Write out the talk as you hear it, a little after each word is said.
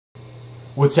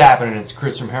What's happening? It's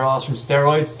Chris from Hair Loss from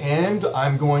Steroids, and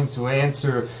I'm going to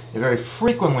answer a very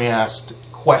frequently asked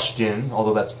question,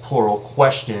 although that's plural,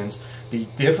 questions, the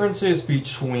differences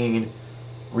between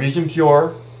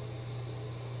Regenepure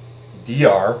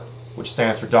DR, which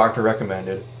stands for Doctor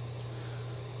Recommended,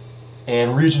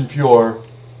 and Regenepure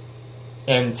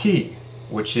NT,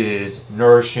 which is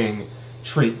Nourishing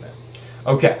Treatment.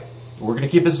 Okay. We're going to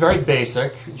keep this very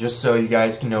basic, just so you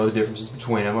guys can know the differences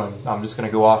between them. I'm just going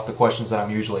to go off the questions that I'm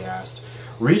usually asked.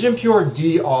 Regenepure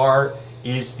DR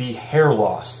is the hair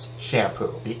loss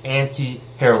shampoo, the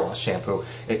anti-hair loss shampoo.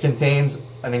 It contains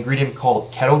an ingredient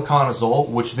called ketoconazole,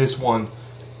 which this one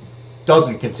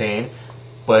doesn't contain,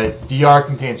 but DR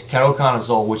contains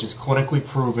ketoconazole, which is clinically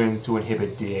proven to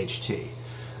inhibit DHT.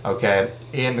 Okay,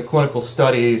 in the clinical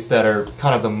studies that are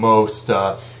kind of the most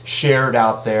shared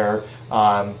out there,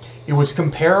 it was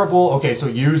comparable. Okay, so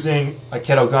using a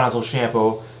ketoconazole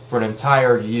shampoo for an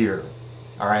entire year,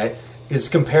 all right, is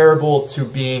comparable to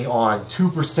being on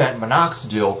 2%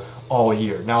 minoxidil all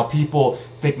year. Now, people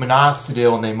think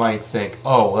minoxidil and they might think,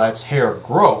 oh, that's hair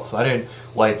growth. I didn't,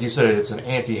 like you said, it's an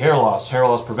anti-hair loss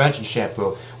prevention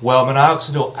shampoo. Well,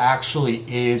 minoxidil actually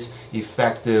is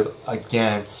effective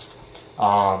against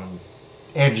androgenic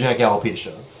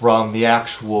alopecia from the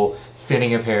actual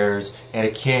thinning of hairs, and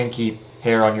it can keep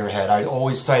hair on your head. I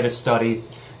always cite a study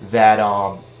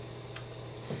that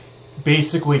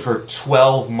basically for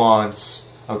 12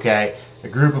 months, okay, a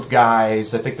group of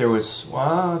guys, I think there was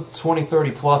 20,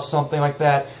 30 plus, something like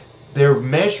that, they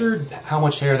measured how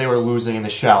much hair they were losing in the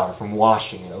shower from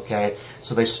washing it, okay?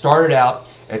 So they started out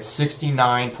at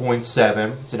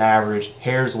 69.7, it's an average,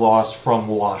 hairs lost from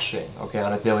washing, okay,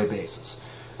 on a daily basis.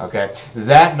 Okay,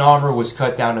 that number was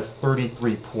cut down to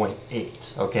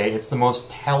 33.8. Okay, it's the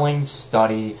most telling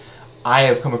study I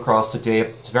have come across to date.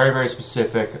 It's very, very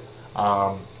specific.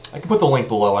 I can put the link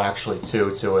below actually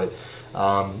to it.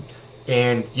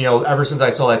 And you know, ever since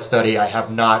I saw that study, I have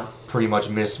not pretty much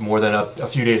missed more than a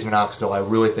few days of minoxidil. I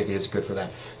really think it is good for that.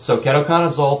 So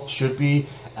ketoconazole should be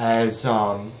as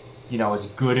you know, as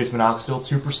good as minoxidil,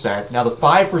 2%. Now the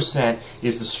 5%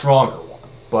 is the stronger one,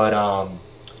 but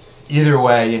either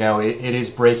way, you know, it is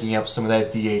breaking up some of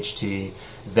that DHT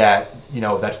that, you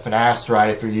know, that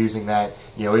finasteride, if you're using that,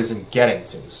 you know, isn't getting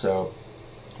to. So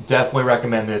definitely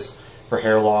recommend this for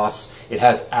hair loss. It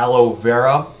has aloe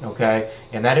vera, okay,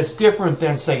 and that is different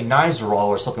than, say, Niacin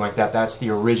or something like that. That's the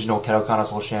original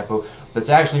ketoconazole shampoo that's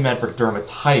actually meant for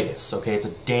dermatitis, okay? It's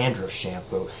a dandruff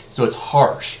shampoo, so it's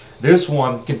harsh. This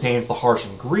one contains the harsh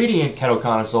ingredient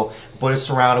ketoconazole, but it's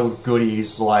surrounded with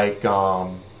goodies like,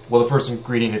 well, the first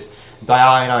ingredient is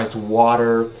deionized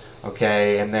water,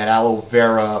 okay, and then aloe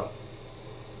vera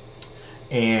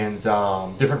and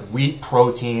different wheat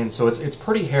proteins, so it's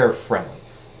pretty hair friendly.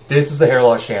 This is the hair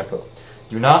loss shampoo.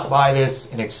 Do not buy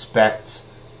this and expect,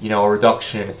 you know, a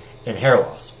reduction in hair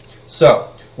loss. So,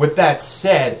 with that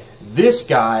said, this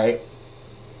guy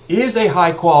is a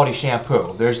high quality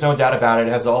shampoo. There's no doubt about it.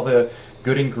 It has all the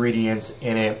good ingredients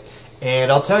in it.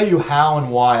 And I'll tell you how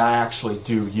and why I actually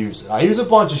do use it. I use a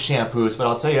bunch of shampoos, but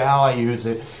I'll tell you how I use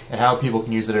it and how people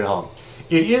can use it at home.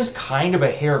 It is kind of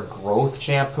a hair growth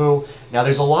shampoo. Now,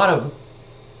 there's a lot of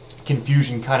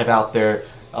confusion kind of out there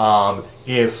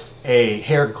if a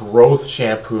hair growth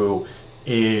shampoo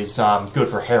is good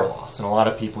for hair loss. And a lot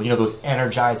of people, you know, those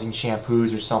energizing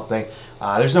shampoos or something.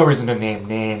 There's no reason to name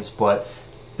names, but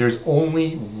there's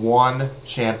only one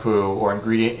shampoo or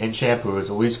ingredient in shampoos,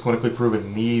 at least clinically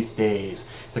proven these days,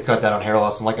 to cut down on hair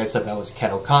loss. And like I said, that was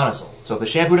ketoconazole. So if the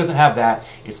shampoo doesn't have that,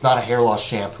 it's not a hair loss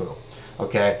shampoo.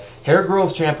 Okay? Hair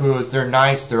growth shampoos, they're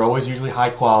nice. They're always usually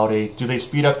high quality. Do they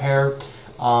speed up hair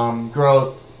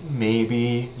growth?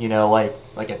 Maybe, you know,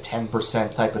 like a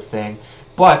 10% type of thing.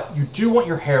 But you do want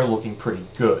your hair looking pretty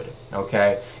good.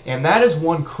 Okay? And that is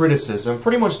one criticism,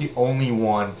 pretty much the only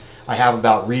one I have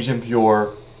about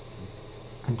Regenepure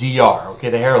DR, okay,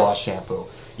 the hair loss shampoo.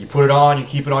 You put it on, you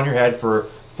keep it on your head for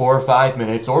 4 or 5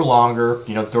 minutes or longer,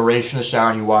 you know, duration of the shower,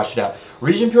 and you wash it out.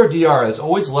 Regenepure DR has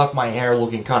always left my hair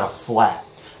looking kind of flat.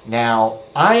 Now,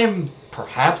 I am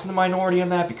perhaps in the minority in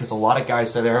that because a lot of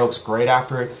guys say their hair looks great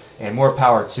after it, and more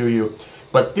power to you.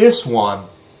 But this one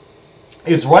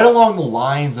is right along the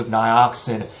lines of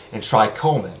Niacin and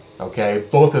trichomin, okay?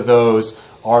 Both of those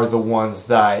are the ones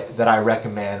that I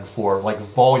recommend for like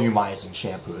volumizing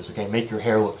shampoos. Okay, make your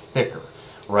hair look thicker,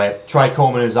 right?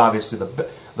 Trichomin is obviously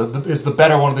the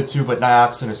better one of the two, but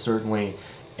Niacin is certainly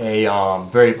a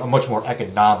much more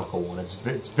economical one. It's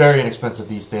very inexpensive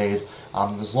these days.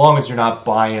 As long as you're not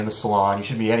buying in the salon, you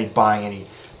shouldn't be buying any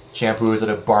shampoos at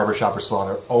a barbershop or salon.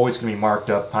 They're always going to be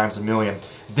marked up times a million.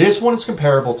 This one is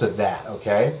comparable to that.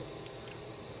 Okay.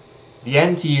 the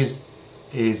NT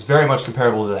is very much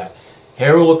comparable to that.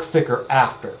 Hair will look thicker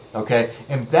after, okay?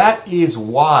 And that is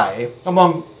why,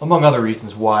 among other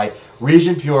reasons why,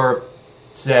 Regenepure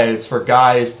says for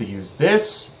guys to use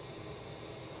this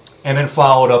and then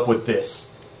follow it up with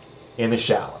this in the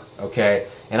shower, okay?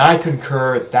 And I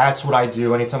concur, that's what I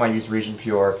do anytime I use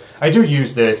Regenepure. I do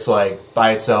use this like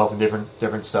by itself and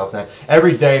different stuff. Then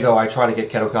every day though I try to get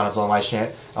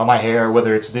ketoconazole on my hair,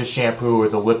 whether it's this shampoo or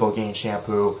the Lipogain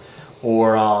shampoo,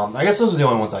 or I guess those are the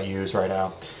only ones I use right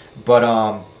now.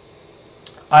 But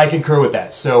I concur with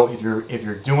that. So if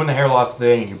you're doing the hair loss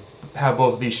thing and you have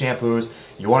both of these shampoos,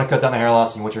 you want to cut down the hair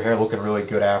loss and you want your hair looking really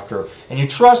good after, and you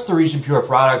trust the Regenepure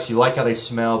products, you like how they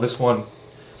smell. This one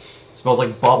smells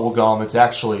like bubble gum. It's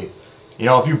actually, you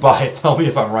know, if you buy it, tell me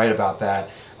if I'm right about that.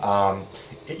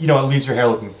 You know, it leaves your hair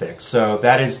looking thick. So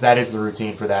that is the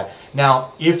routine for that.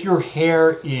 Now, if your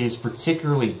hair is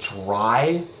particularly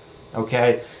dry,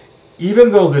 okay,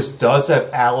 even though this does have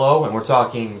aloe, and we're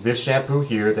talking this shampoo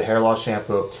here, the hair loss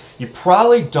shampoo, you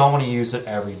probably don't want to use it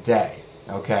every day,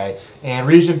 okay? And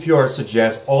Regenepure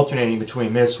suggests alternating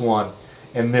between this one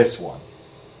and this one,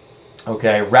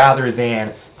 okay, rather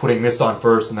than putting this on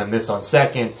first and then this on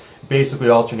second, basically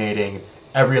alternating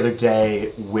every other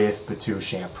day with the two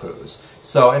shampoos.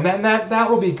 So, and then that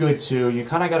will be good too. You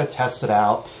kind of got to test it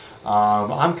out.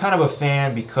 I'm kind of a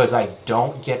fan because I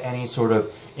don't get any sort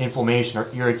of inflammation or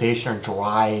irritation or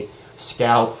dry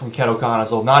scalp from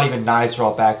ketoconazole, not even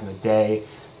Niacin back in the day,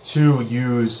 to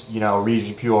use, you know,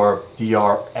 Regenepure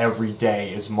DR every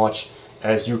day as much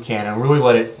as you can and really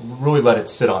let it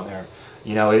sit on there.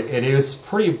 You know, it's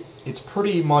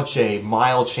pretty much a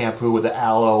mild shampoo with the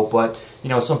aloe, but you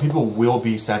know, some people will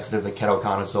be sensitive to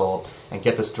ketoconazole and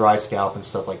get this dry scalp and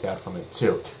stuff like that from it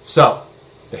too. So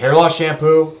the hair loss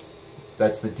shampoo,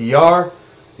 that's the DR.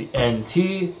 The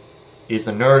NT is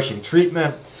the nourishing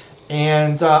treatment,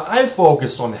 and I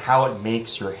focused on how it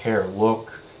makes your hair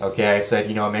look. Okay, I said,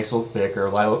 you know, it makes it look thicker,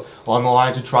 along the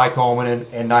lines of trichomin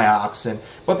and Niacin,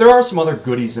 but there are some other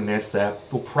goodies in this that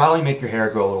will probably make your hair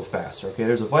grow a little faster. Okay,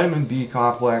 there's a vitamin B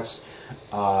complex,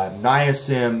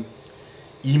 niacin,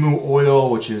 emu oil,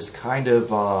 which is kind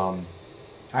of,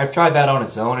 I've tried that on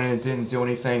its own and it didn't do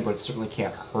anything, but it certainly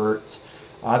can't hurt.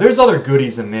 There's other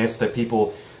goodies in this that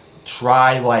people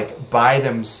try like by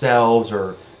themselves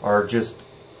or are just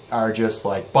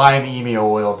like buying the emu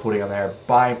oil and putting on there,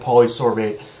 buying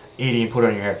polysorbate 80 and put it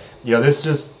on your hair. You know, this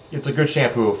just, it's a good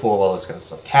shampoo full of all this kind of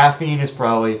stuff. Caffeine is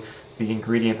probably the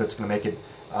ingredient that's going to make it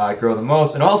grow the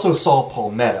most, and also salt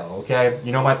palmetto. Okay,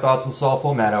 you know my thoughts on salt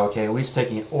palmetto. Okay, at least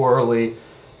taking it orally,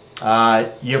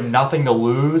 you have nothing to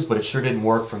lose, but it sure didn't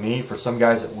work for me. For some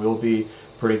guys, it will be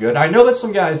pretty good. I know that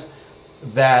some guys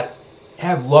that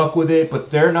have luck with it,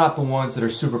 but they're not the ones that are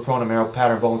super prone to marrow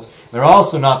pattern bones. They're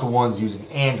also not the ones using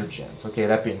androgens, okay,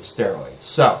 that being steroids.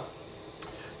 So,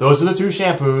 those are the two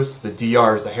shampoos. The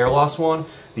DR is the hair loss one.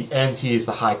 The NT is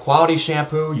the high quality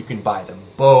shampoo. You can buy them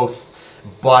both,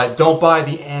 but don't buy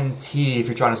the NT if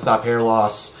you're trying to stop hair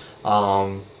loss.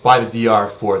 Buy the DR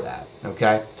for that,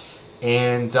 okay?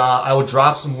 And I will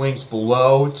drop some links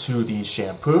below to these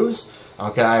shampoos.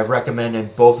 Okay, I've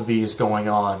recommended both of these going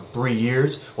on 3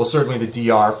 years. Well, certainly the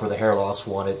DR for the hair loss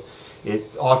one.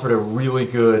 It offered a really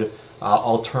good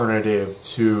alternative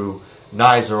to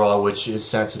Niacin, which is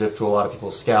sensitive to a lot of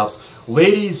people's scalps.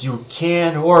 Ladies, you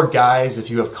can, or guys,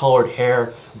 if you have colored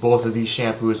hair, both of these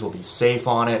shampoos will be safe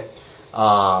on it.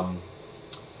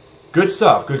 Good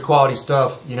stuff, good quality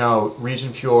stuff. You know,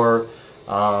 Regenepure,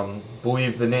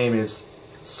 believe the name is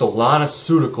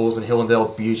Solanaceuticals in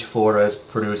Hillendale Beach, Florida, has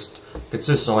produced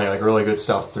consistently like really good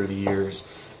stuff through the years,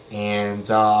 and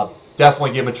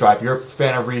definitely give them a try if you're a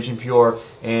fan of Regenepure,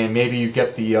 and maybe you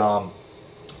get the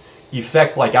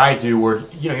effect like I do, where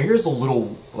you know your hair's a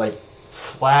little like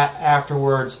flat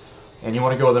afterwards, and you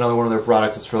want to go with another one of their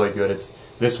products. It's really good. It's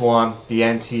this one, the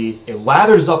NT. It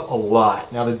lathers up a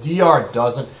lot. Now the DR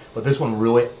doesn't, but this one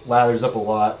really lathers up a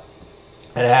lot.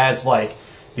 It has like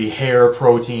the hair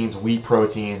proteins, wheat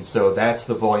proteins, so that's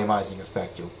the volumizing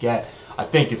effect you'll get. I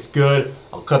think it's good.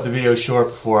 I'll cut the video short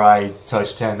before I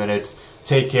touch 10 minutes.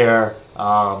 Take care.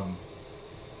 Have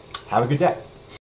a good day.